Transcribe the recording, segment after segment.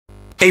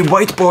A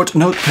whiteboard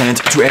notepad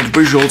to add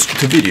visuals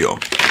to video.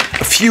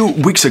 A few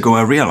weeks ago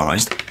I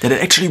realized that it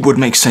actually would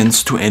make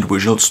sense to add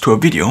visuals to a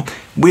video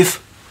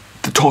with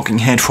the talking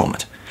head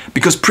format.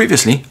 Because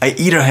previously I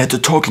either had the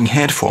talking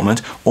head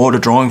format or the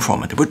drawing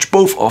format, which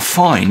both are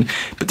fine,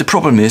 but the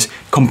problem is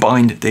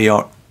combined they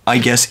are, I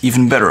guess,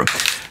 even better.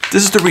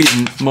 This is the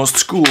reason most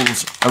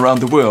schools around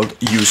the world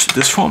use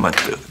this format.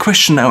 The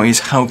question now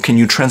is, how can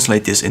you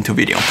translate this into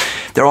video?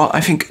 There are,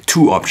 I think,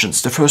 two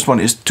options. The first one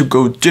is to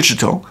go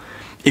digital.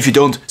 If you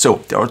don't,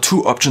 so there are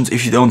two options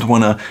if you don't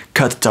want to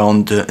cut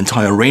down the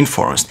entire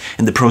rainforest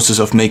in the process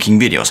of making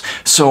videos.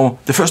 So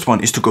the first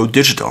one is to go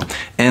digital,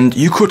 and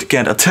you could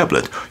get a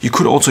tablet. You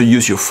could also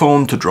use your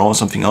phone to draw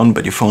something on,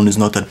 but your phone is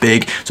not that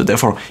big, so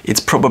therefore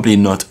it's probably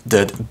not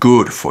that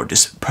good for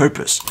this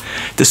purpose.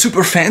 The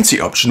super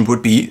fancy option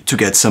would be to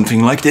get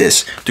something like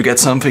this, to get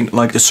something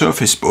like the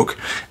Surface Book,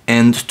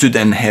 and to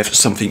then have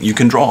something you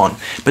can draw on.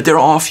 But there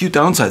are a few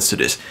downsides to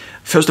this.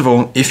 First of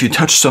all, if you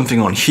touch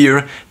something on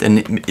here, then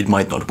it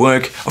might not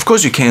work. Of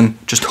course, you can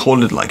just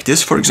hold it like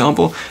this, for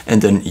example,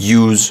 and then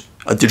use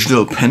a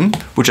digital pen,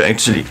 which I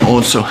actually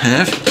also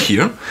have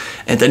here.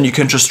 And then you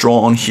can just draw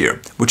on here,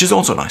 which is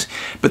also nice.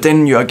 But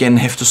then you again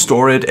have to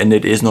store it, and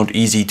it is not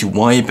easy to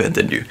wipe, and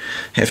then you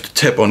have to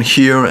tap on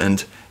here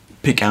and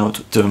pick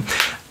out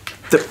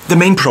the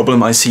main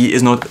problem I see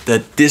is not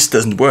that this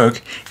doesn't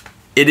work.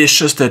 It is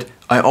just that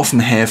I often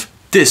have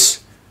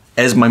this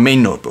as my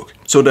main notebook.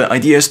 So the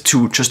idea is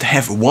to just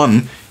have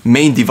one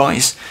main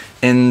device,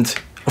 and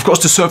of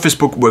course the Surface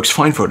Book works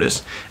fine for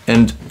this.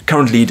 And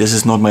currently this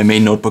is not my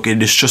main notebook,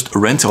 it is just a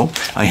rental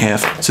I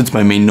have since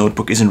my main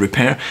notebook is in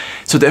repair.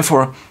 So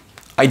therefore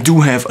I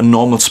do have a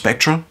normal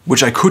Spectra,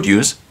 which I could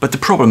use, but the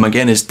problem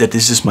again is that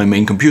this is my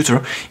main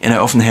computer and I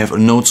often have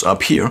notes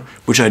up here,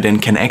 which I then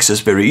can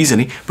access very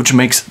easily, which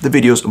makes the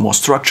videos more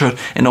structured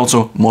and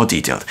also more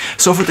detailed.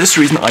 So for this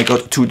reason I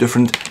got two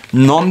different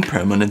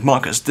non-permanent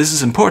markers. This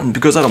is important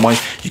because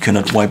otherwise you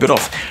cannot wipe it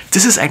off.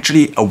 This is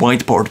actually a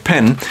whiteboard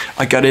pen.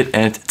 I got it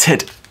at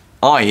TED,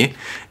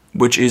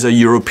 which is a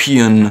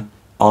European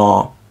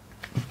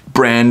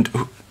brand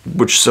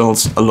which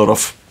sells a lot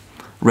of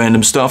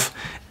random stuff,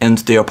 and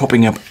they are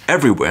popping up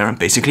everywhere,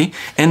 basically.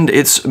 And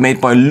it's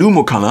made by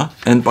Lumocolor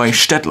and by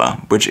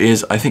Stettler, which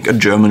is, I think, a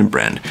German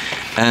brand.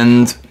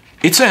 And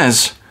it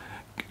says,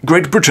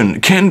 Great Britain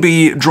can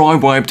be dry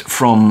wiped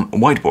from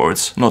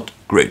whiteboards. Not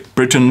Great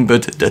Britain,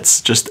 but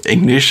that's just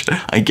English,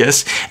 I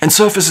guess. And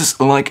surfaces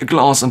like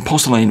glass and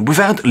porcelain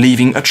without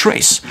leaving a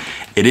trace.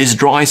 It is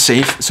dry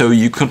safe, so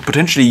you could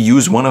potentially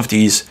use one of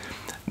these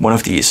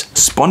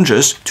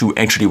sponges to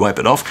actually wipe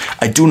it off.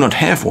 I do not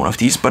have one of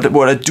these, but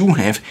what I do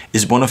have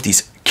is one of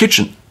these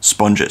kitchen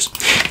sponges.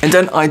 And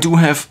then I do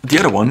have the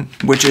other one,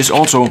 which is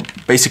also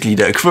basically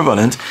the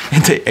equivalent,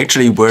 and they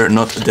actually were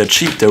not that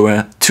cheap. They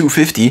were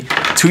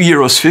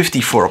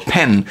 €2.50 for a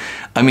pen.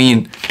 I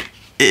mean,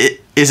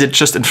 is it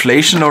just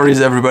inflation, or is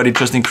everybody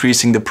just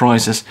increasing the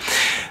prices?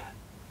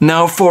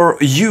 Now, for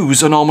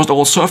use on almost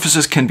all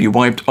surfaces can be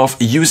wiped off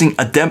using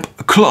a damp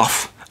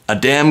cloth. A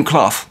damn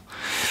cloth.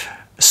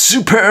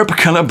 Superb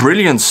color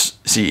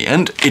brilliancy,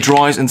 and it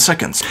dries in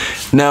seconds.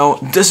 Now,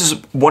 this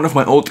is one of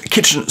my old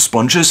kitchen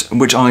sponges,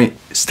 which I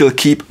still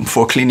keep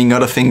for cleaning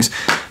other things,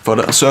 for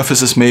the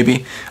surfaces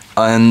maybe.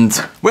 And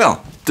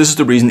well, this is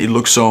the reason it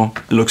looks so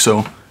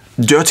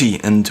dirty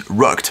and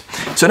rugged.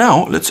 So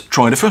now let's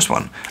try the first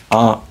one.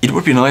 It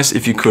would be nice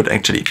if you could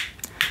actually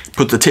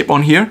put the tip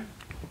on here,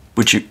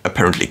 which you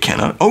apparently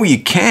cannot. Oh, you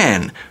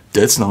can!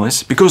 That's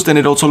nice, because then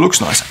it also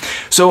looks nice.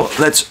 So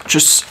let's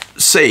just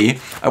say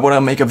I want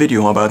to make a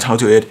video about how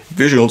to add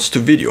visuals to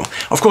video.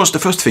 Of course, the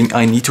first thing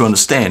I need to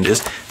understand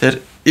is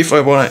that if I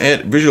want to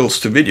add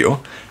visuals to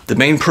video, the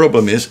main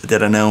problem is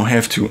that I now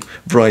have to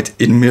write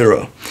in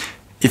mirror.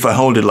 If I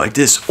hold it like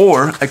this,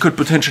 or I could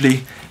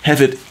potentially have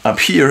it up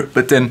here,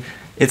 but then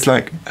it's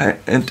like,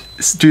 and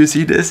do you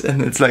see this?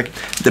 And it's like,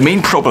 the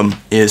main problem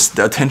is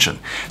the attention.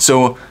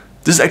 So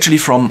this is actually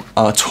from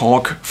a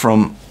talk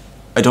from,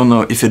 I don't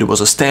know if it was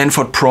a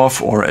Stanford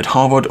prof or at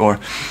Harvard or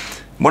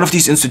one of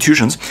these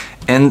institutions.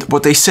 And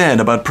what they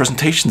said about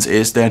presentations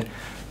is that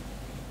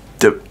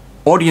the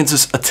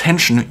audience's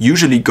attention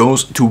usually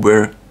goes to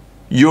where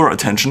your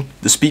attention,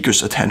 the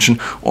speaker's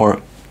attention,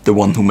 or the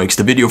one who makes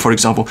the video, for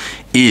example,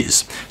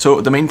 is. So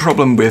the main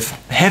problem with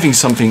having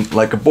something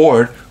like a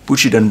board,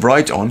 which you then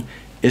write on,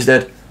 is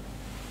that,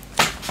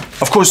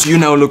 of course, you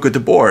now look at the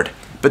board,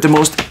 but the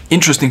most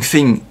interesting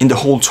thing in the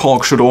whole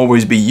talk should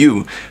always be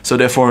you. So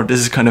therefore, this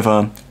is kind of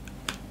a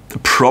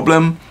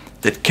problem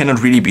that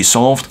cannot really be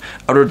solved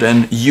other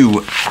than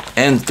you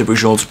and the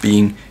visuals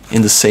being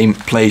in the same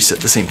place at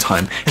the same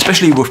time.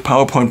 Especially with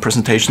PowerPoint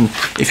presentation.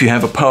 If you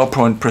have a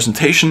PowerPoint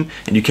presentation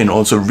and you can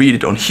also read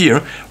it on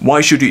here,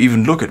 why should you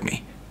even look at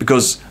me?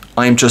 Because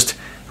I'm just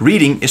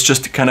reading is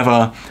just kind of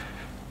a...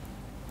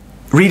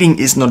 Reading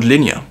is not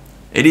linear.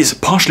 It is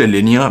partially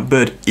linear,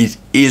 but it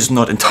is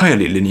not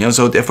entirely linear,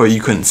 so therefore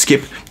you can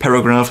skip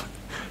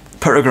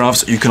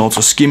paragraphs, you can also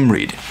skim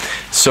read.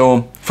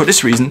 So for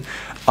this reason,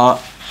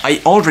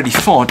 I already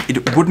thought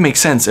it would make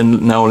sense,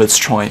 and now let's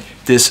try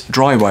this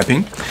dry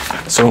wiping.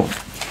 So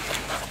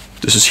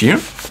this is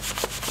here,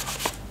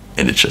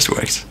 and it just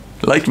works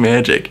like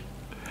magic.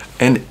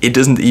 And it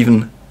didn't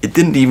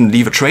even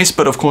leave a trace,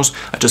 but of course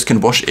I just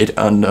can wash it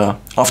and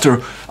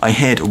after I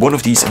had one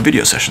of these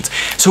video sessions.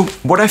 So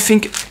what I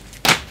think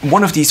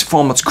one of these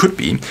formats could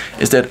be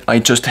is that I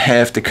just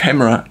have the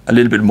camera a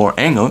little bit more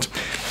angled,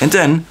 and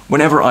then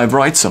whenever I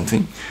write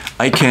something,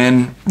 I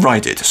can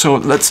write it. So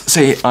let's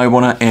say I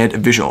want to add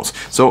visuals.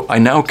 So I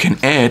now can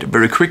add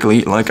very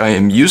quickly, like I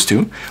am used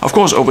to. Of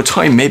course, over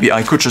time, maybe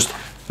I could just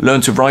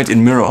learn to write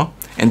in Miro,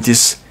 and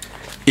this,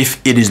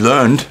 if it is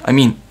learned, I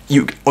mean,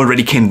 you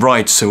already can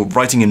write, so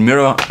writing in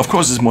Miro, of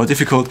course, is more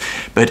difficult,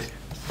 but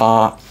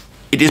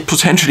it is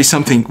potentially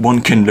something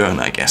one can learn,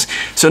 I guess.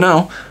 So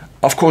now,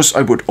 of course,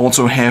 I would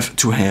also have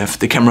to have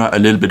the camera a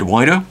little bit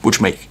wider, which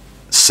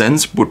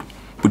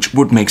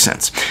would make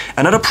sense.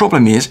 Another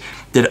problem is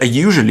that I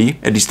usually,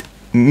 at least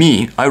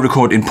me, I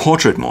record in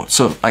portrait mode,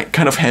 so I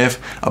kind of have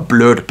a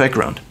blurred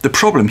background. The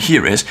problem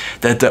here is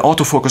that the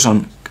autofocus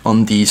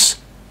on these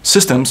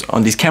systems,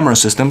 on these camera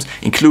systems,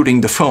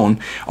 including the phone,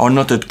 are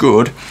not that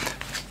good,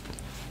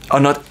 are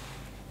not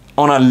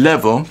on a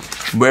level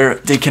where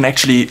they can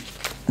actually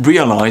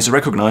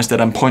recognize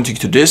that I'm pointing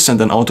to this and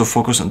then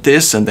autofocus on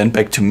this and then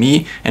back to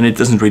me, and it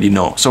doesn't really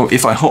know. So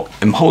if I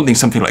am holding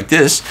something like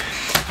this,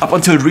 up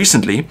until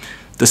recently,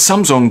 the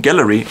Samsung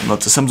Gallery,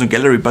 not the Samsung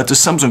Gallery, but the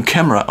Samsung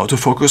camera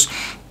autofocus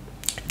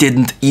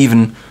didn't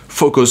even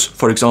focus,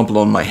 for example,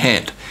 on my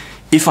hand,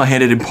 if I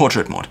had it in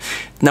portrait mode.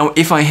 Now,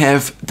 if I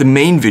have the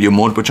main video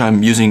mode, which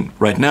I'm using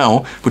right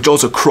now, which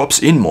also crops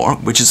in more,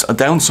 which is a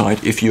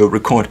downside if you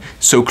record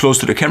so close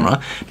to the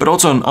camera, but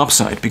also an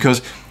upside,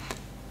 because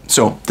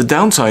so the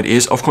downside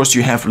is, of course,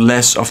 you have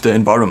less of the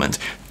environment.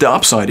 The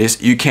upside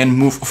is you can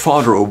move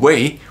farther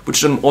away,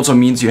 which then also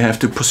means you have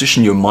to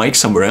position your mic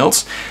somewhere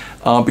else.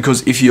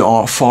 Because if you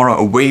are far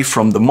away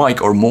from the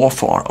mic, or more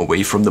far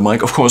away from the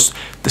mic, of course,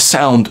 the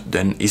sound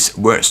then is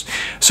worse.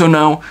 So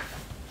now,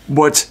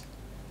 what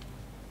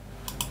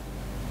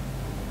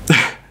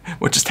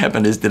just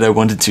happened is that I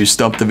wanted to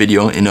stop the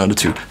video in order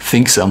to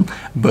think some,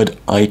 but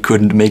I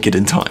couldn't make it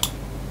in time.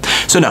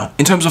 So now,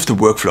 in terms of the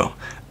workflow,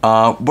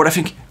 what I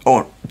think,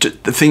 or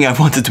the thing I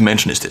wanted to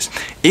mention is this.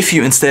 If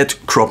you instead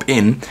crop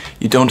in,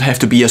 you don't have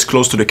to be as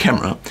close to the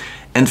camera.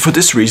 And for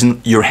this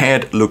reason, your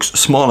head looks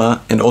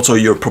smaller, and also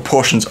your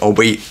proportions are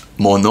way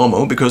more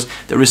normal, because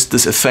there is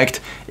this effect,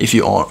 if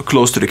you are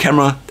close to the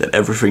camera, that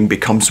everything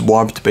becomes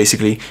warped,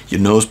 basically.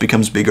 Your nose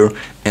becomes bigger,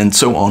 and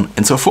so on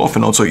and so forth.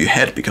 And also your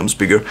head becomes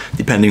bigger,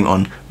 depending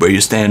on where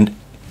you stand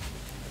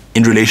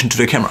in relation to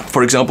the camera.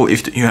 For example,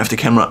 if you have the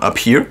camera up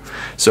here,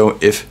 so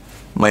if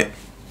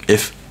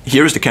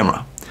here is the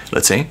camera,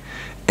 let's say,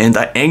 and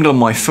I angle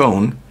my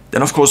phone,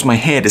 then of course my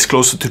head is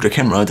closer to the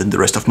camera than the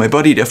rest of my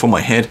body, therefore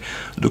my head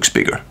looks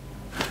bigger.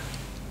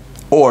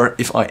 Or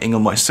if I angle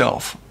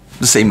myself,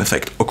 the same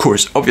effect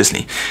occurs,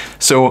 obviously.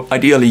 So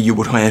ideally you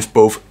would have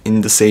both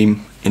in the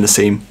same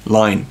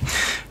line.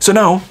 So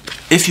now,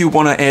 if you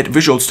want to add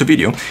visuals to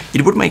video,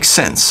 it would make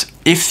sense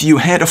if you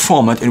had a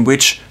format in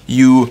which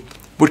you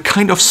would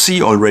kind of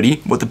see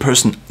already what the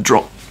person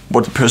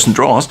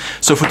draws.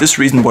 So for this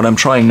reason, what I'm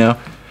trying now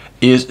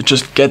is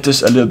just get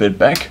this a little bit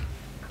back,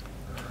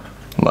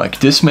 like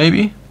this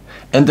maybe,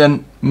 and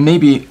then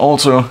maybe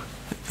also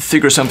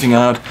figure something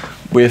out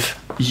with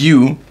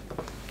you,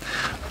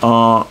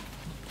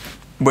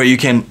 where you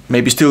can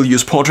maybe still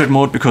use portrait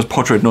mode, because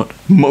portrait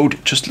mode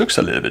just looks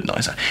a little bit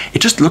nicer.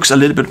 It just looks a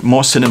little bit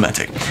more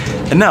cinematic.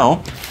 And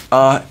now,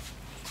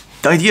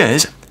 the idea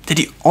is that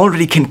you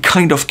already can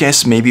kind of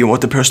guess maybe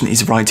what the person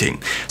is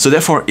writing. So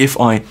therefore, if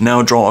I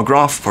now draw a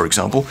graph, for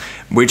example,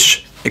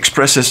 which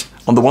expresses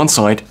on the one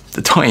side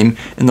the time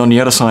and on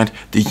the other side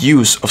the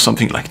use of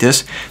something like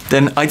this,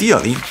 then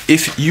ideally,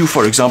 if you,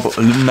 for example,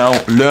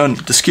 now learn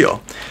the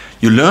skill,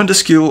 you learn the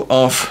skill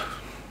of,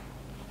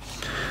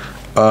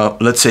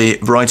 let's say,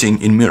 writing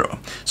in Miro.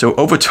 So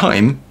over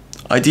time,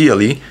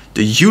 ideally,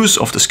 the use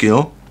of the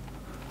skill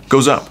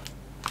goes up.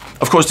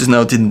 Of course, this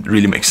now didn't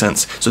really make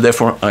sense, so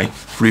therefore I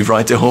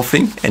rewrite the whole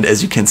thing, and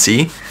as you can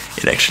see,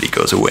 it actually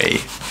goes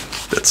away.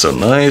 That's so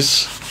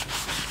nice.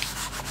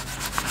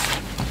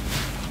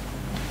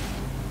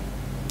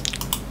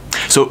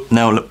 So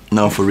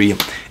now for real,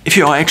 if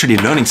you are actually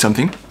learning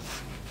something,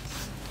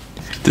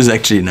 this is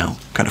actually now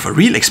kind of a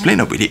real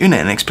explainer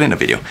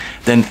video,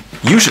 then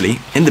usually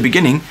in the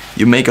beginning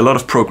you make a lot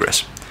of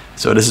progress.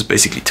 So this is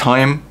basically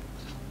time,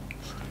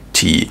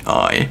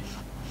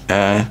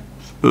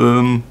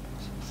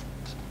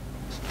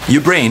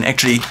 your brain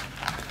actually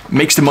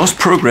makes the most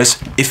progress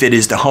if it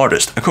is the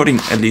hardest, according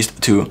at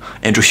least to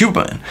Andrew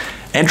Huberman.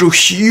 Andrew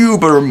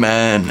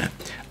Huberman!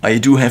 I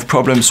do have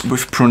problems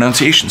with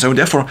pronunciation, so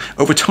therefore,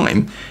 over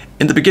time,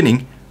 in the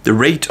beginning, the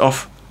rate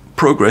of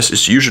progress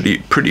is usually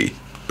pretty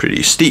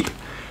steep.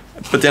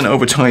 But then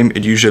over time,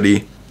 it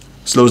usually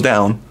slows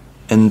down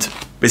and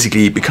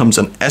basically becomes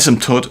an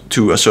asymptote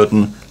to a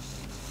certain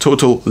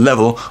total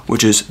level,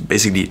 which is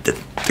basically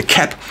the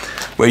cap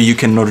where you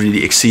cannot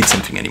really exceed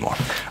something anymore.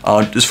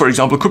 This, for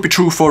example, could be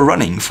true for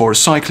running, for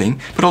cycling,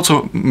 but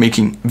also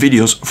making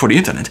videos for the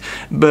internet.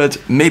 But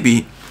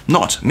maybe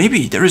not.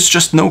 Maybe there is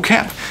just no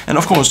cap. And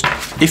of course,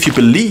 if you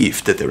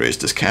believe that there is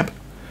this cap,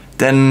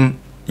 then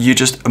you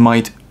just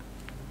might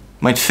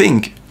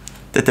think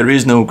that there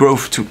is no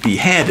growth to be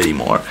had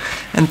anymore,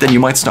 and then you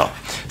might stop.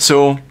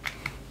 So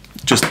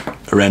just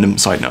a random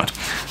side note,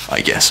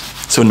 I guess.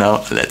 So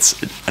now let's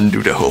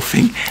undo the whole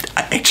thing.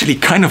 I actually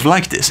kind of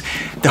like this.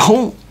 The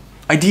whole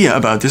idea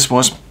about this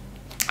was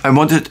I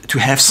wanted to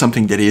have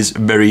something that is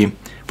very,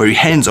 very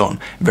hands-on,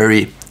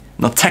 very,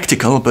 not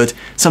tactical, but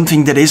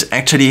something that is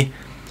actually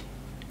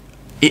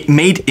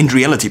made in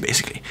reality,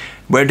 basically,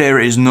 where there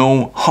is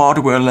no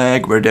hardware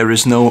lag, where there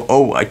is no,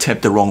 oh, I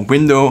tapped the wrong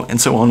window,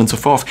 and so on and so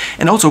forth,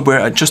 and also where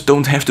I just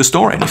don't have to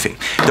store anything.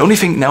 The only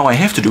thing now I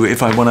have to do,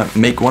 if I want to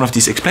make one of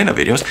these explainer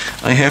videos,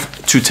 I have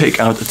to take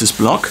out this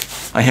block,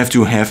 I have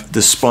to have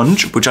the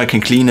sponge, which I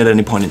can clean at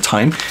any point in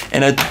time,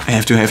 and I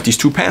have to have these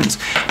two pens.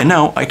 And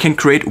now I can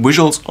create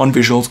visuals on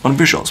visuals on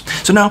visuals.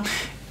 So now,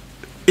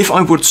 if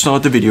I would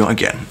start the video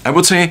again, I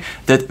would say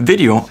that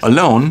video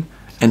alone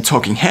and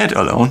talking head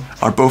alone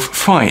are both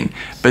fine,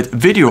 but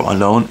video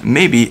alone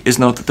maybe is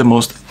not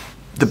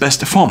the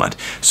best format.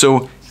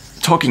 So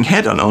talking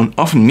head alone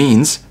often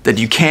means that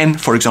you can,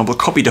 for example,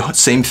 copy the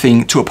same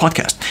thing to a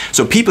podcast.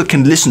 So people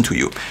can listen to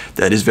you.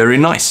 That is very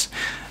nice.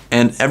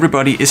 And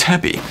everybody is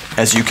happy,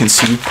 as you can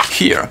see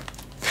here.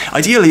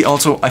 Ideally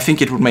also, I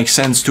think it would make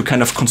sense to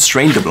kind of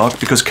constrain the block,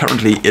 because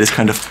currently it is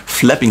kind of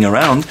flapping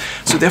around.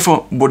 So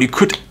therefore, what you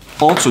could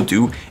also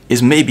do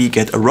is maybe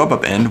get a rubber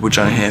band, which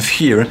I have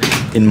here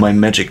in my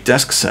magic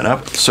desk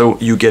setup. So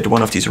you get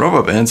one of these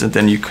rubber bands and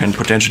then you can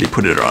potentially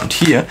put it around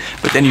here,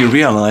 but then you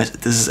realize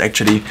this is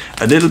actually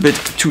a little bit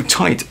too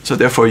tight. So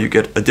therefore you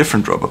get a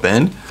different rubber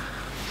band.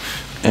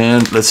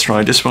 And let's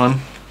try this one,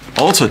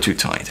 also too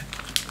tight.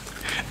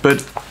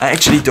 But I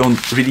actually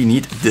don't really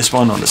need this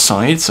one on the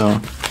side,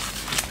 so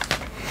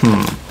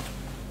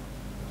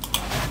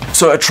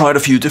So I tried a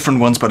few different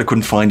ones, but I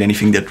couldn't find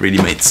anything that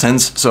really made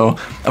sense. So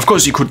of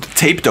course you could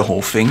tape the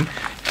whole thing,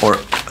 or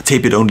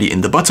tape it only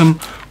in the bottom,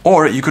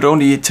 or you could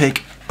only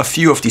take a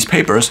few of these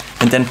papers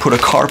and then put a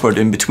cardboard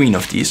in between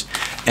of these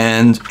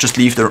and just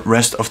leave the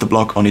rest of the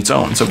block on its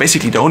own. So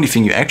basically the only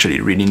thing you actually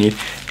really need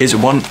is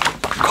one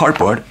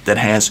cardboard that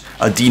has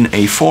a DIN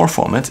A4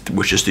 format,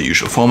 which is the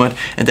usual format,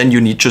 and then you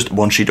need just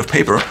one sheet of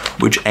paper,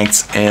 which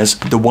acts as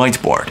the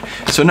whiteboard.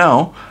 So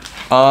now,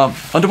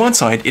 on the one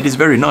side, it is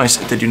very nice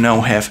that you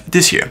now have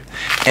this here.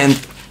 And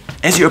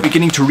as you are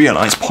beginning to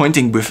realize,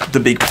 pointing with the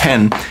big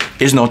pen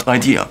is not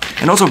ideal.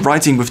 And also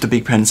writing with the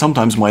big pen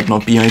sometimes might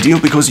not be ideal,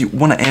 because you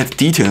want to add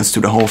details to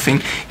the whole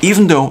thing,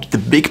 even though the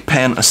big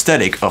pen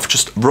aesthetic of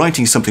just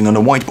writing something on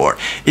a whiteboard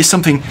is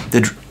something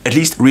that at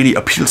least really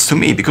appeals to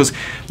me, because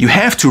you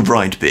have to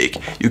write big.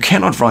 You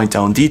cannot write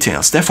down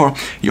details. Therefore,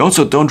 you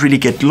also don't really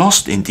get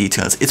lost in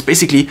details. It's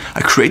basically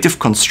a creative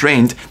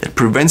constraint that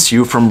prevents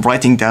you from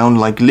writing down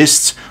like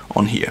lists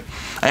on here.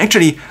 I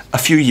actually, a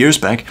few years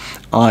back,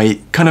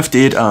 I kind of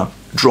did not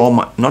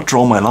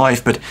draw my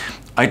life, but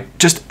I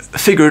just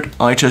figured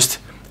I just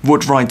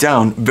would write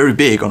down very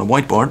big on a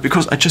whiteboard,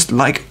 because I just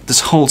like this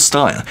whole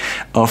style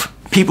of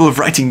people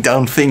writing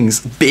down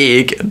things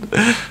big, and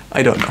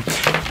I don't know.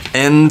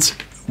 And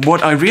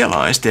what I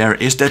realized there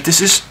is that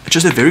this is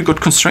just a very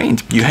good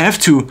constraint. You have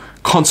to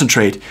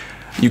concentrate.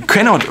 You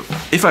cannot,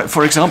 if I,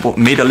 for example,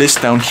 made a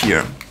list down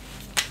here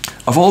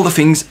of all the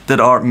things that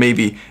are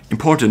maybe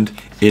important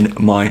in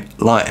my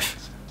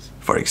life,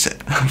 for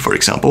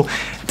example,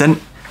 then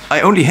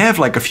I only have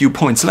like a few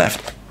points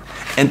left.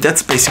 And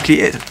that's basically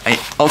it. I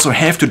also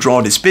have to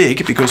draw this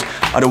big, because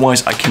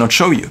otherwise I cannot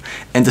show you.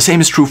 And the same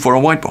is true for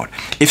a whiteboard.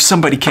 If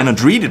somebody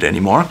cannot read it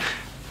anymore,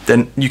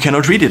 then you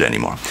cannot read it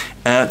anymore.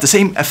 The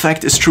same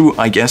effect is true,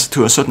 I guess,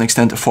 to a certain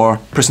extent for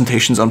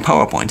presentations on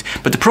PowerPoint.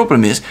 But the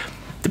problem is,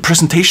 the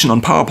presentation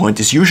on PowerPoint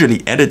is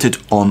usually edited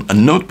on a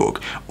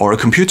notebook or a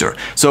computer.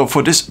 So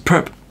for this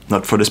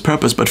not for this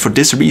purpose, but for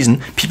this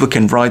reason, people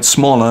can write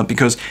smaller,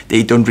 because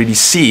they don't really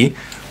see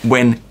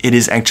when it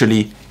is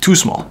actually too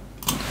small.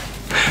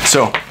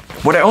 So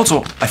what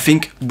I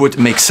think would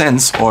make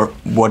sense, or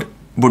what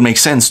would make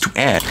sense to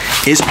add,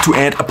 is to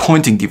add a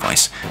pointing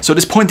device. So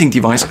this pointing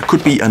device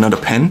could be another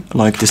pen,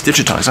 like this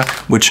digitizer,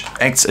 which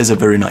acts as a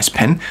very nice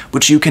pen,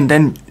 which you can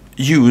then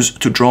use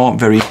to draw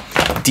very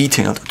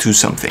detailed to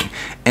something.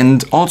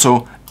 And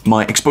also,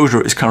 my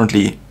exposure is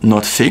currently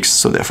not fixed,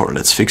 so therefore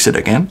let's fix it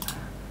again.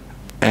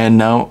 And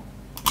now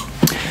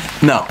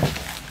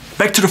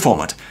back to the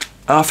format.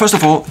 First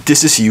of all,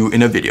 this is you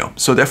in a video,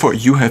 so therefore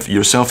you have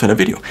yourself in a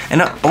video.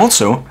 And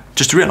also,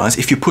 just realize,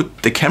 if you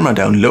put the camera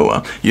down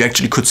lower, you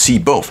actually could see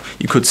both.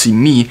 You could see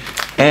me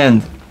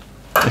and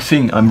the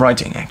thing I'm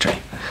writing,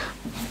 actually,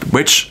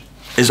 which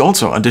is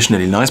also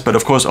additionally nice, but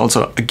of course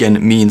also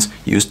again means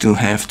you still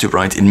have to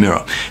write in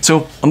mirror.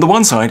 So on the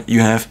one side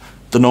you have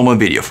the normal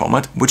video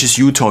format, which is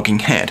you talking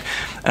head.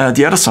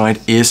 The other side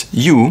is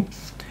you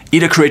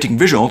either creating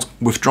visuals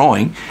with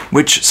drawing,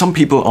 which some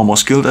people are more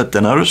skilled at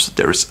than others,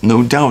 there is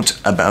no doubt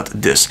about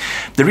this.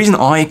 The reason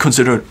I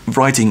consider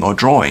writing or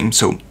drawing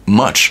so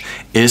much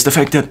is the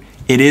fact that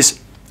it is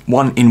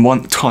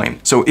one time.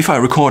 So if I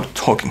record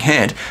talking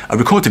head, I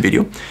record the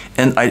video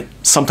and I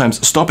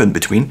sometimes stop in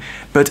between,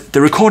 but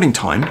the recording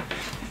time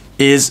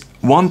is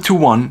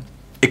 1-to-1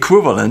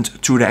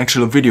 equivalent to the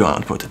actual video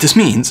output. This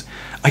means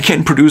I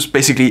can produce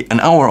basically an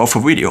hour of a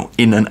video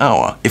in an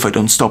hour if I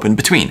don't stop in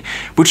between,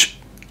 which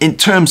in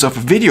terms of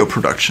video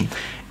production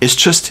is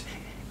just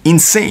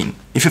insane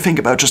if you think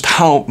about just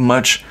how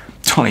much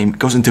time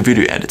goes into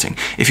video editing.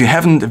 If you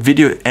haven't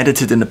video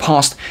edited in the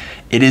past,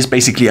 it is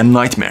basically a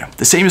nightmare.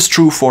 The same is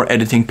true for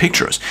editing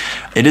pictures.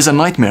 It is a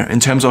nightmare in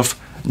terms of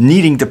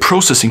needing the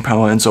processing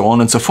power and so on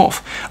and so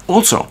forth.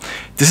 Also,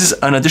 this is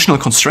an additional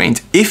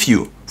constraint. If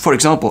you, for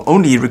example,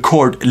 only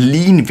record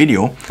lean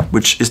video,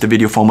 which is the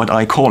video format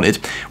I call it,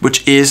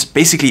 which is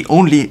basically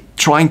only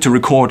trying to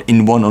record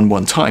in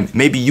one-on-one time,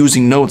 maybe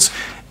using notes,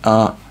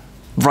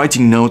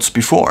 writing notes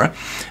before,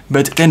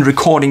 but then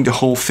recording the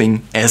whole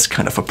thing as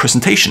kind of a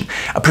presentation.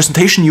 A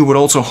presentation you would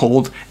also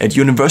hold at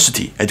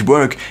university, at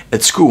work,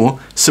 at school,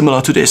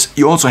 similar to this.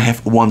 You also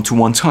have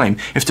one-to-one time.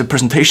 If the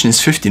presentation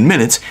is 15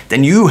 minutes,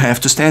 then you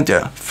have to stand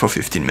there for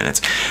 15 minutes.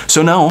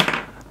 So now,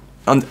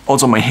 and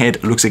also my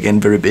head looks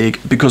again very big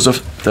because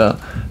of the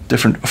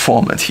different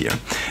format here.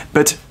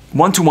 But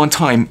one-to-one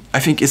time, I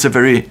think, is a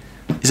very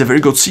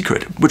good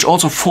secret, which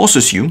also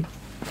forces you.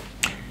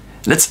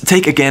 Let's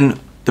take again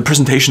the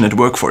presentation at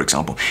work, for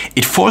example.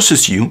 It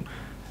forces you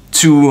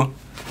to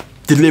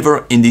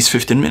deliver in these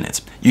 15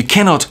 minutes. You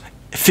cannot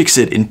fix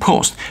it in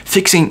post.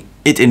 Fixing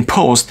it in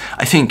post,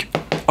 I think,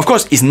 of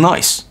course, is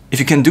nice if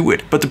you can do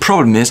it. But the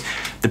problem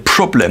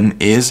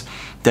is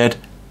that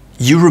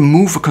you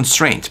remove a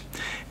constraint.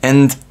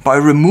 And by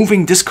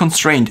removing this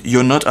constraint,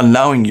 you're not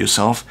allowing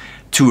yourself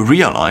to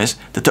realize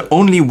that the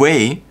only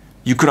way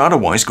you could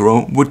otherwise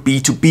grow would be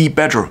to be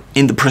better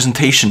in the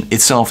presentation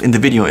itself, in the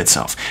video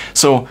itself.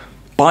 So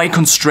by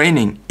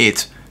constraining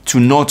it to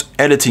not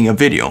editing a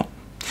video,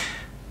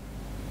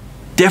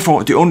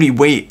 therefore the only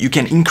way you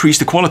can increase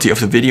the quality of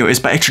the video is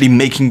by actually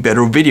making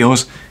better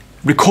videos,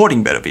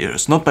 recording better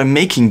videos, not by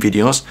making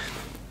videos,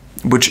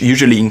 which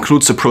usually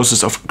includes the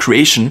process of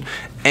creation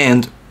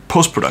and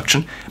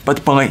post-production,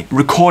 but by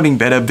recording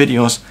better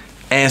videos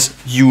as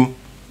you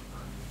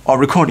are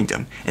recording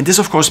them. And this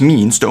of course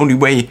means the only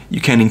way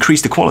you can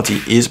increase the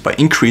quality is by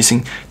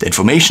increasing the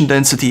information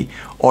density,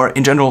 or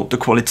in general the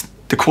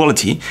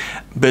quality,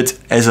 but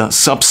as a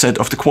subset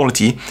of the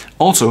quality,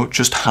 also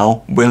just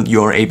how well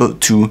you're able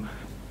to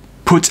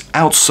put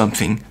out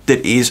something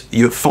that is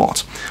your thought,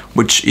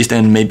 which is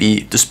then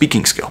maybe the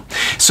speaking skill.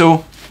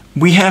 So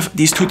we have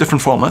these two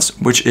different formats,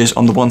 which is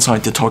on the one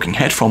side the talking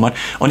head format,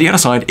 on the other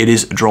side it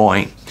is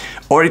drawing.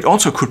 Or it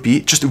also could be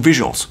just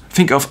visuals.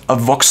 Think of a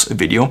Vox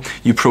video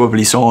you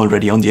probably saw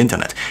already on the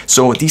internet.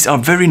 So these are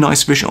very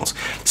nice visuals.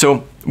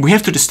 So we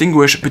have to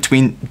distinguish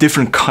between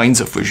different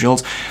kinds of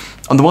visuals.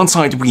 On the one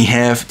side we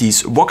have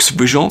these Vox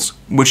visuals,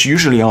 which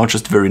usually are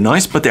just very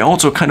nice, but they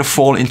also kind of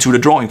fall into the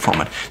drawing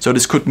format. So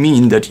this could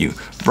mean that you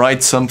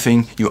write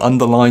something, you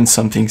underline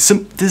something.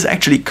 This is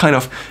actually kind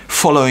of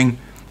following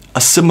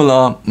a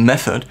similar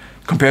method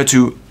compared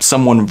to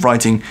someone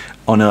writing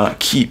on a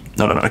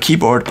not on a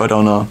keyboard, but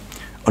on a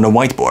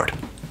whiteboard.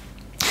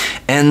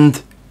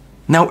 And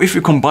now if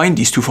we combine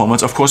these two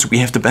formats, of course we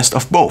have the best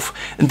of both.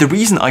 And the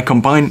reason I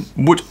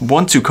would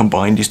want to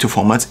combine these two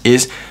formats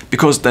is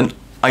because then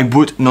I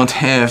would not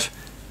have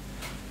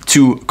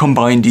to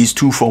combine these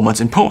two formats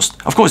in post.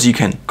 Of course you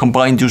can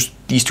combine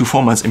these two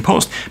formats in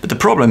post, but the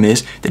problem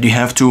is that you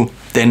have to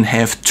then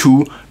have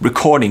two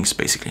recordings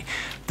basically.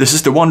 This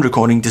is the one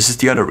recording, this is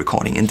the other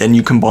recording, and then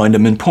you combine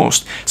them in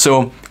post.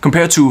 So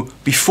compared to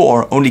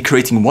before only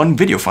creating one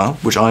video file,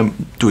 which I'm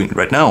doing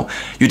right now,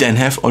 you then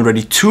have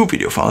already two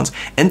video files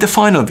and the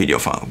final video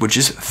file, which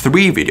is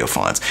 3 video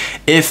files.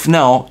 If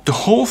now the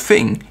whole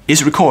thing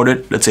is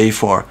recorded, let's say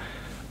for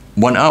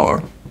 1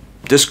 hour,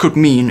 this could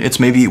mean it's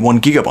maybe 1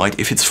 gigabyte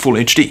if it's full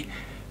HD.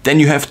 Then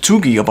you have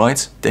 2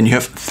 gigabytes, then you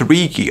have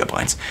 3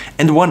 gigabytes.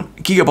 And 1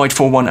 gigabyte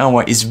for 1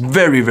 hour is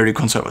very, very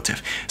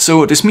conservative.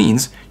 So this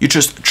means you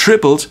just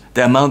tripled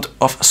the amount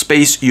of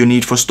space you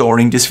need for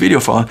storing this video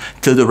file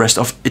till the rest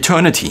of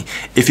eternity,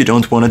 if you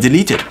don't want to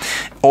delete it.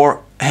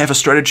 Or have a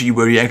strategy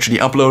where you actually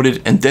upload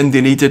it and then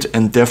delete it,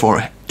 and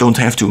therefore don't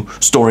have to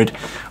store it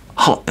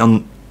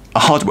on a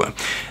hardware.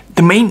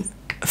 The main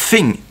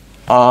thing,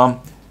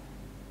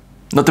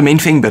 not the main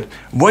thing, but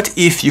what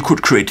if you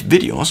could create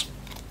videos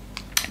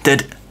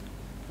that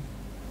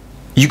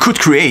you could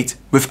create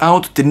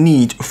without the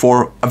need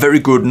for a very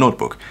good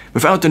notebook,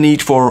 without the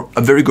need for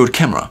a very good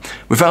camera,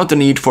 without the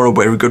need for a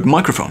very good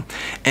microphone.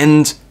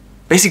 And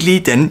basically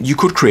then you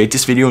could create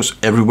these videos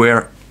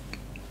everywhere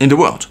in the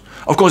world.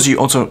 Of course you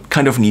also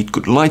kind of need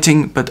good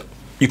lighting, but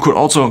you could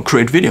also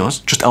create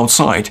videos just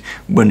outside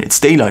when it's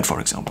daylight, for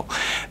example.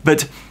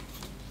 But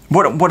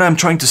what I'm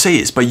trying to say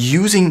is, by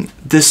using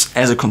this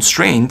as a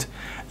constraint,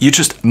 you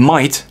just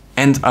might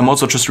And I'm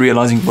also just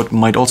realizing what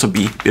might also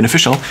be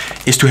beneficial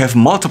is to have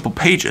multiple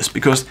pages,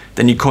 because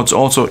then you could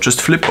also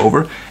just flip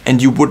over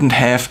and you wouldn't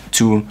have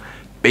to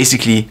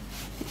basically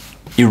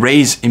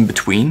erase in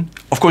between.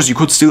 Of course, you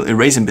could still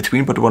erase in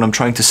between, but what I'm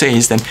trying to say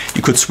is then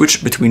you could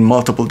switch between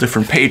multiple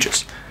different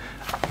pages.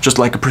 Just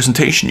like a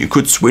presentation, you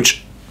could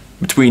switch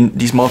between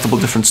these multiple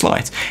different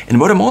slides. And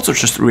what I'm also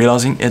just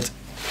realizing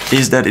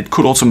is that it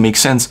could also make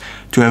sense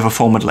to have a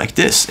format like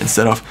this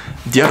instead of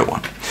the other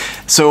one.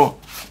 So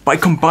by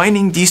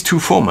combining these two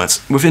formats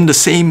within the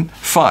same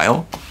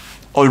file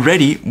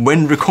already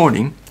when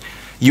recording,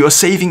 you are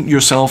saving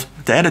yourself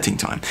the editing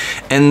time.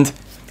 And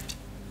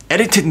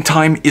editing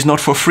time is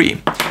not for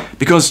free,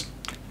 because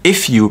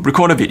if you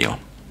record a video,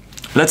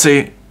 let's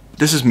say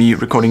this is me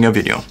recording a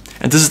video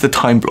and this is the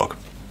time block.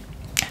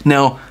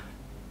 Now,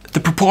 the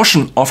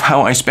proportion of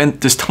how I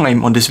spent this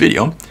time on this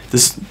video,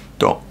 this is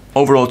the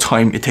overall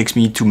time it takes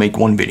me to make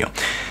one video.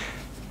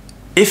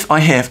 If I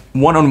have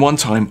one-on-one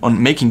time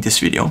on making this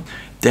video,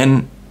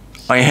 then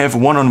I have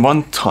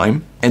one-on-one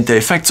time and the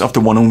effects of the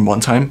one-on-one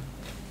time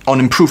on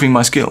improving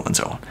my skill and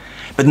so on.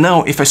 But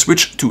now if I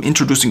switch to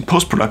introducing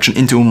post-production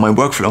into my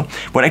workflow,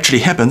 what actually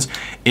happens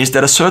is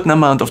that a certain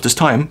amount of this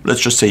time,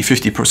 let's just say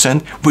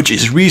 50%, which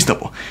is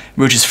reasonable,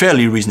 which is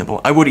fairly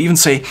reasonable. I would even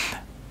say,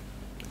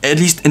 at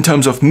least in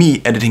terms of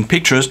me editing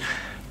pictures,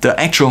 the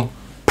actual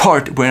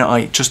part where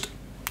I just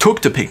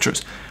took the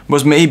pictures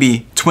was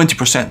maybe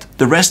 20%.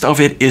 The rest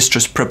of it is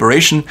just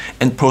preparation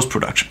and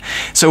post-production.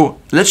 So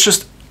let's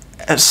just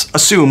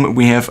assume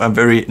we have a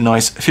very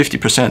nice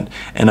 50%,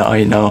 and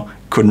I now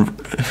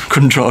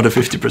couldn't draw the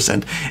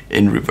 50%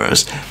 in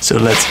reverse. So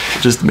let's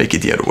just make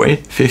it the other way,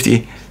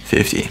 50,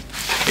 50.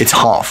 It's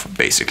half,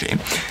 basically.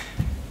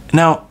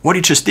 Now, what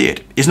you just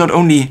did is not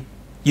only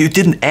you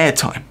didn't add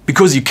time,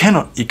 because you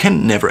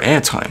can never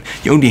add time.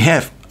 You only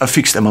have a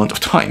fixed amount of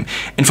time.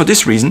 And for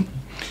this reason,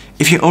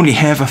 if you only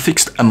have a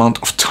fixed amount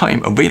of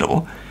time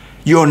available,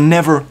 you're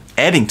never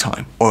adding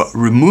time or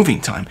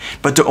removing time.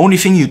 But the only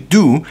thing you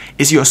do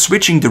is you're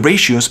switching the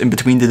ratios in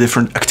between the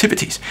different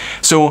activities.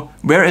 So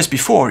whereas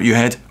before you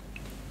had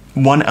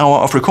 1 hour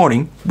of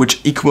recording, which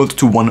equaled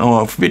to 1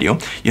 hour of video,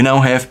 you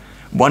now have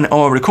 1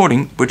 hour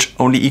recording, which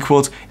only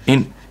equals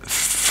in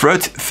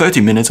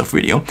 30 minutes of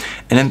video,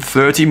 and then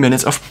 30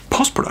 minutes of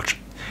post-production.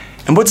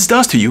 And what this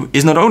does to you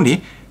is not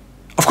only,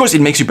 of course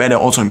it makes you better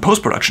also in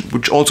post-production,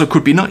 which also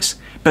could be nice.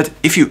 But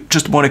if you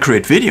just want to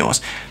create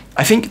videos,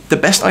 I think the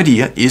best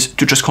idea is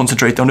to just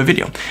concentrate on the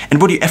video.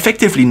 And what you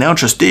effectively now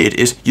just did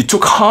is you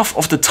took half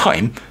of the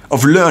time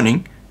of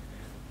learning,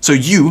 so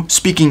you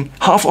speaking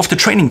half of the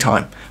training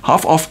time,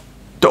 half of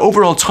the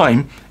overall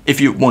time if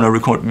you want to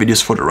record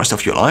videos for the rest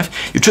of your life,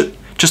 you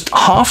just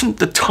half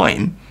the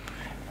time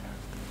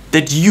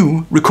that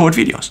you record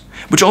videos,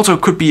 which also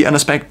could be an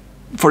aspect,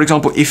 for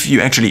example, if you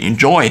actually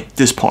enjoy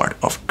this part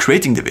of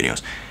creating the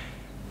videos.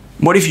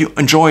 What if you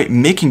enjoy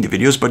making the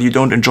videos, but you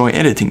don't enjoy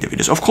editing the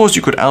videos? Of course,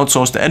 you could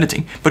outsource the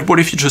editing, but what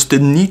if you just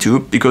didn't need to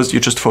because you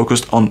just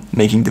focused on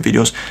making the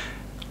videos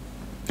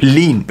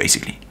lean,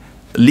 basically?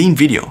 Lean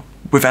video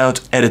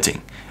without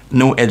editing.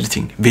 No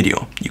editing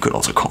video, you could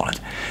also call it.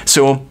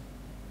 So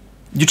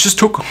you just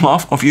took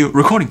half of your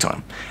recording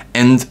time,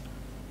 and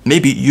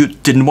maybe you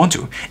didn't want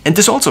to. And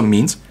this also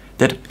means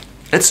that,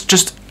 let's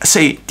just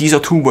say these are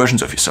two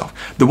versions of yourself.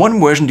 The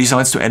one version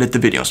decides to edit the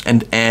videos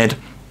and add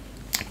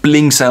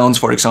bling sounds,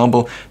 for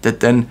example, that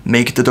then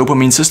make the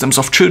dopamine systems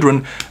of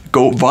children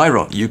go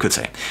viral, you could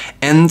say.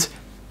 And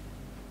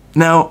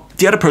now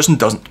the other person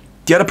doesn't.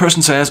 The other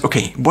person says,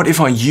 okay, what if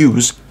I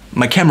use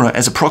my camera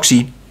as a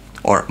proxy,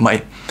 or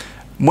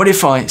what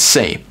if I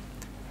say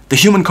the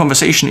human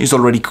conversation is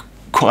already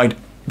quite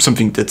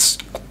something that's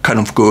kind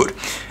of good.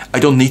 I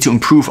don't need to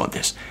improve on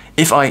this.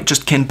 If I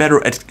just can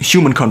better at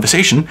human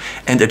conversation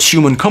and at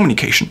human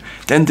communication,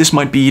 then this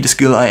might be the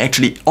skill I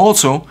actually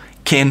also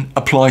can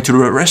apply to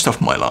the rest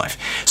of my life.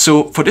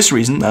 So for this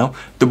reason now,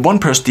 the one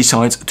person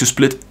decides to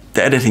split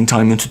the editing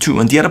time into two,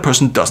 and the other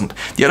person doesn't.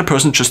 The other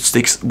person just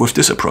sticks with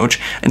this approach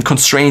and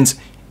constrains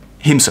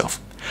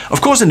himself.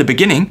 Of course, in the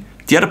beginning,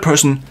 the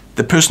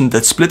person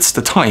that splits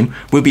the time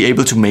will be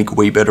able to make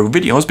way better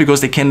videos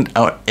because they can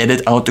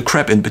edit out the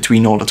crap in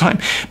between all the time.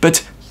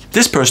 But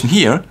this person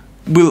here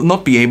will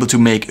not be able to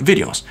make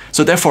videos.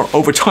 So therefore,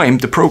 over time,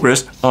 the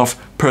progress of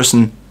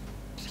person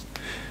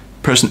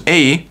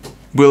A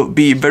will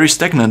be very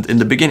stagnant in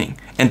the beginning,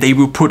 and they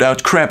will put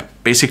out crap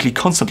basically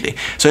constantly.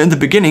 So in the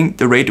beginning,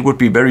 the rate would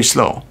be very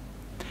slow.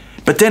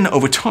 But then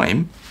over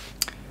time,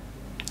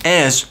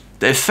 as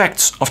the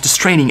effects of this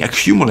training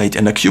accumulate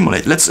and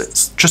accumulate,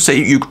 let's just say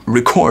you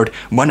record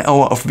 1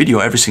 hour of video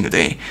every single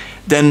day,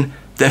 then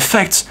the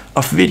effects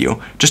of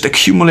video just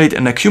accumulate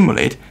and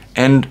accumulate,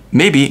 and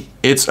maybe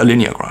it's a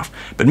linear graph,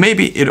 but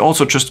maybe it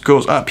also just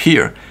goes up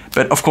here.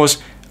 But of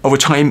course, over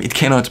time it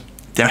cannot,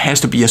 there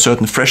has to be a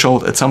certain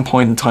threshold at some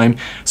point in time.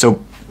 So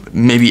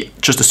maybe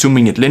just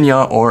assuming it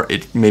linear, or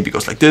it maybe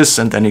goes like this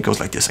and then it goes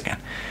like this again.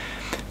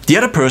 The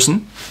other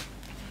person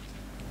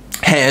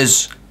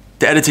has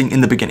the editing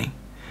in the beginning,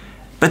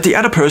 but the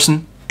other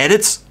person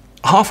edits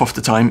half of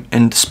the time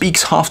and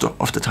speaks half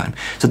of the time.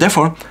 So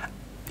therefore,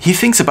 he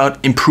thinks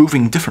about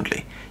improving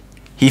differently.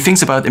 He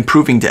thinks about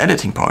improving the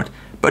editing part,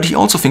 but he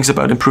also thinks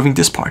about improving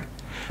this part.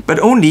 But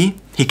only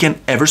he can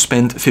ever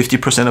spend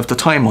 50% of the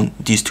time on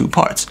these two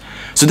parts.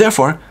 So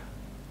therefore,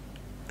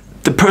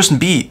 the person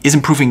B is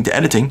improving the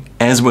editing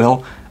as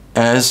well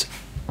as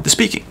the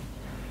speaking.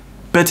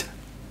 But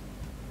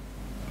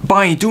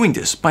by doing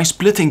this, by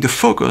splitting the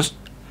focus,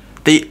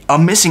 they are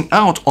missing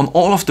out on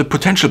all of the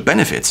potential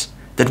benefits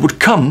that would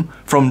come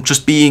from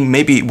just being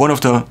maybe one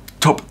of the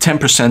top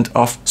 10%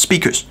 of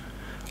speakers,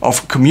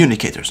 of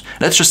communicators.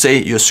 Let's just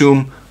say you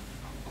assume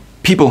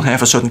people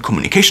have a certain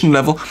communication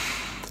level.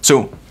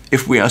 So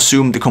if we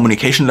assume the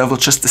communication level,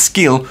 just the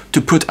skill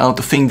to put out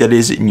the thing that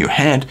is in your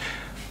head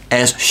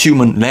as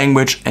human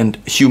language and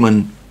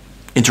human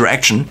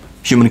interaction,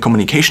 human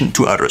communication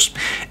to others.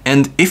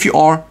 And if you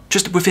are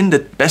just within the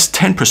best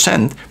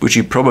 10%, which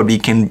you probably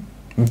can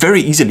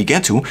very easily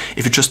get to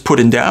if you just put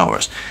in the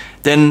hours,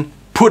 then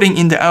putting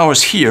in the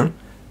hours here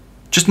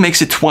just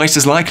makes it twice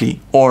as likely,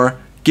 or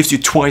gives you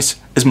twice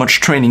as much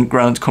training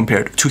ground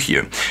compared to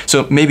here.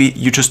 So maybe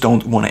you just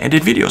don't want to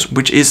edit videos,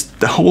 which is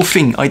the whole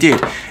thing I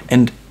did.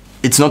 And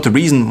it's not the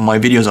reason my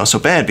videos are so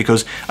bad,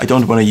 because I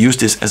don't want to use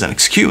this as an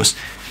excuse.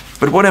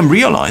 But what I'm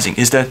realizing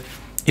is that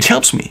it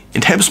helps me.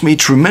 It helps me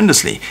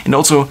tremendously. And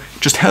also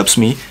just helps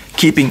me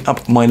keeping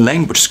up my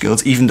language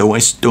skills, even though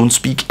I don't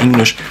speak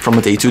English from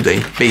a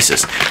day-to-day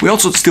basis. We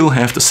also still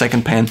have the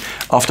second pen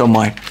after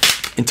my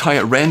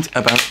entire rant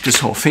about this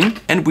whole thing,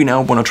 and we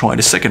now want to try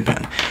the second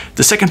pen.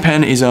 The second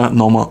pen is a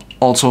normal,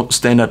 also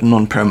standard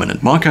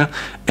non-permanent marker,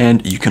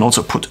 and you can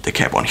also put the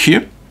cap on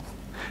here,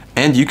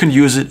 and you can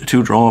use it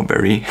to draw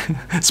very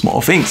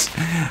small things,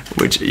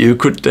 which you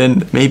could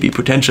then maybe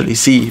potentially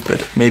see,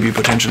 but maybe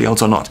potentially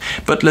also not.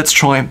 But let's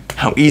try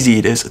how easy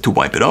it is to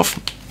wipe it off.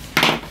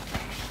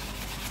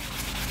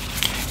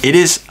 It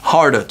is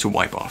harder to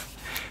wipe off.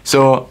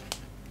 So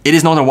it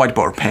is not a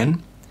whiteboard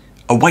pen,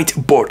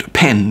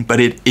 but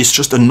it is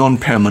just a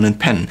non-permanent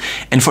pen.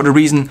 And for the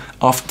reason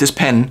of this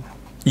pen,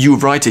 you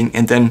writing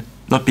and then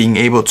not being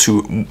able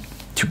to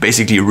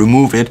basically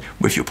remove it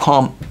with your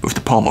palm, with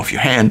the palm of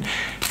your hand,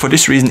 for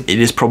this reason it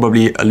is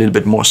probably a little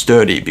bit more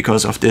sturdy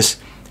because of this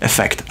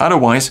effect.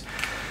 Otherwise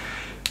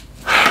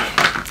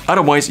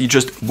you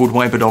just would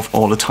wipe it off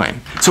all the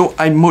time. So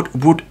I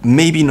would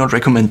maybe not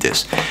recommend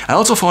this. I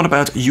also thought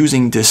about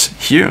using this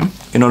here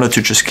in order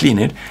to just clean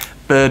it,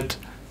 but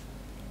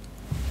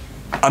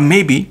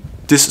maybe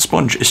this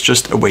sponge is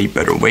just a way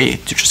better way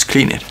to just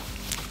clean it.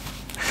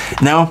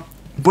 Now,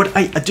 what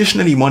I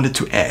additionally wanted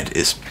to add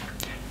is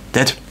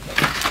that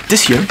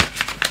this here,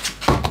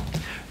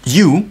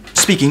 you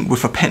speaking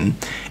with a pen,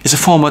 is a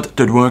format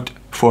that worked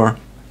for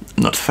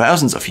not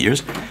thousands of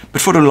years,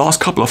 but for the last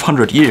couple of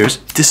 100 years.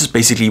 This is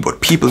basically what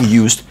people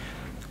used,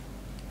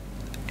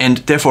 and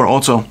therefore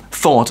also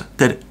thought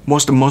that it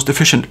was the most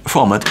efficient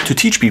format to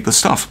teach people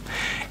stuff.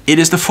 It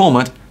is the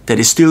format that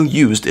is still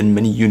used in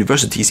many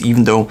universities,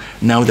 even though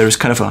now there is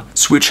kind of a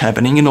switch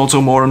happening, and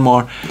also more and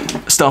more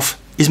stuff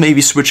is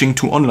maybe switching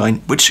to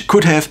online, which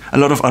could have a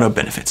lot of other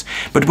benefits.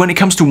 But when it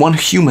comes to one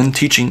human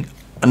teaching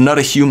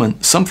another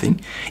human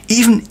something,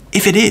 even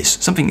if it is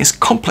something as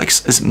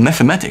complex as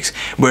mathematics,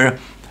 where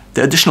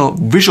the additional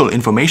visual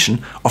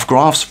information of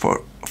graphs,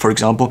 for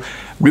example,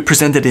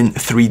 represented in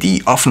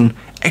 3D often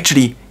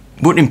actually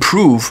would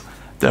improve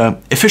the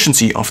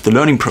efficiency of the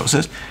learning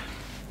process,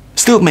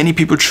 still many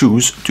people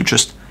choose to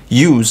just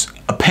use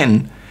a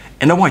pen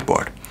and a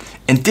whiteboard.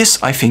 And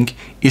this, I think,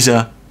 is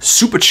a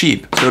super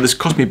cheap. So this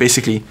cost me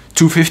basically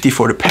 $2.50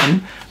 for the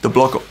pen. The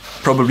block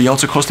probably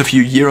also cost a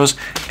few euros,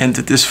 and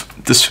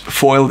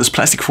this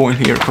plastic foil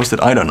here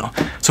costed, I don't know.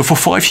 So for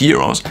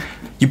 €5,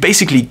 you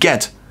basically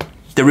get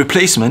the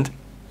replacement.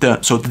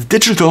 So the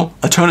digital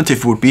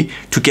alternative would be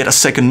to get a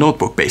second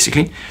notebook,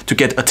 basically, to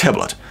get a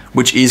tablet,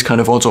 which is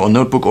kind of also a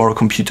notebook or a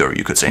computer,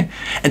 you could say.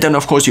 And then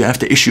of course you have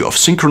the issue of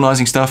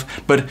synchronizing stuff,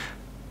 but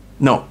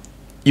no,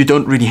 you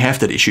don't really have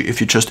that issue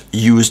if you just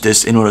use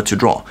this in order to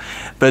draw.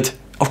 But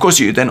of course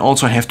you then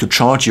also have to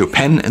charge your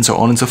pen and so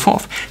on and so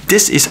forth.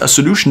 This is a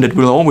solution that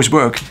will always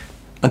work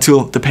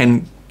until the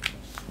pen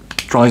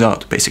dries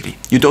out, basically.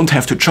 You don't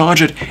have to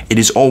charge it, it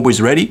is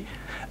always ready,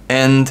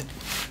 and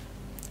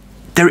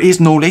there is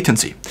no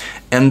latency.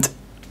 And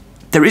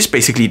there is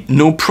basically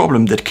no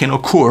problem that can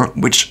occur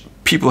which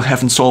people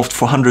haven't solved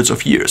for hundreds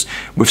of years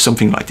with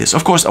something like this.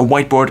 Of course, a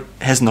whiteboard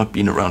has not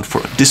been around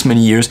for this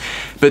many years,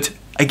 but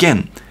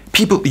again,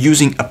 people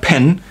using a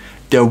pen,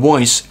 their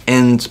voice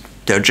and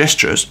their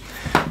gestures,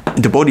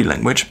 the body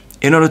language,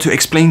 in order to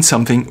explain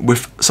something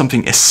with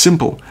something as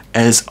simple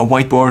as a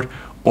whiteboard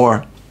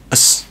or a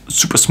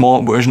super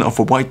small version of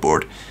a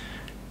whiteboard,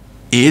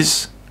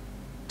 is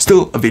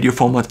still a video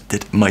format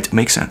that might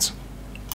make sense.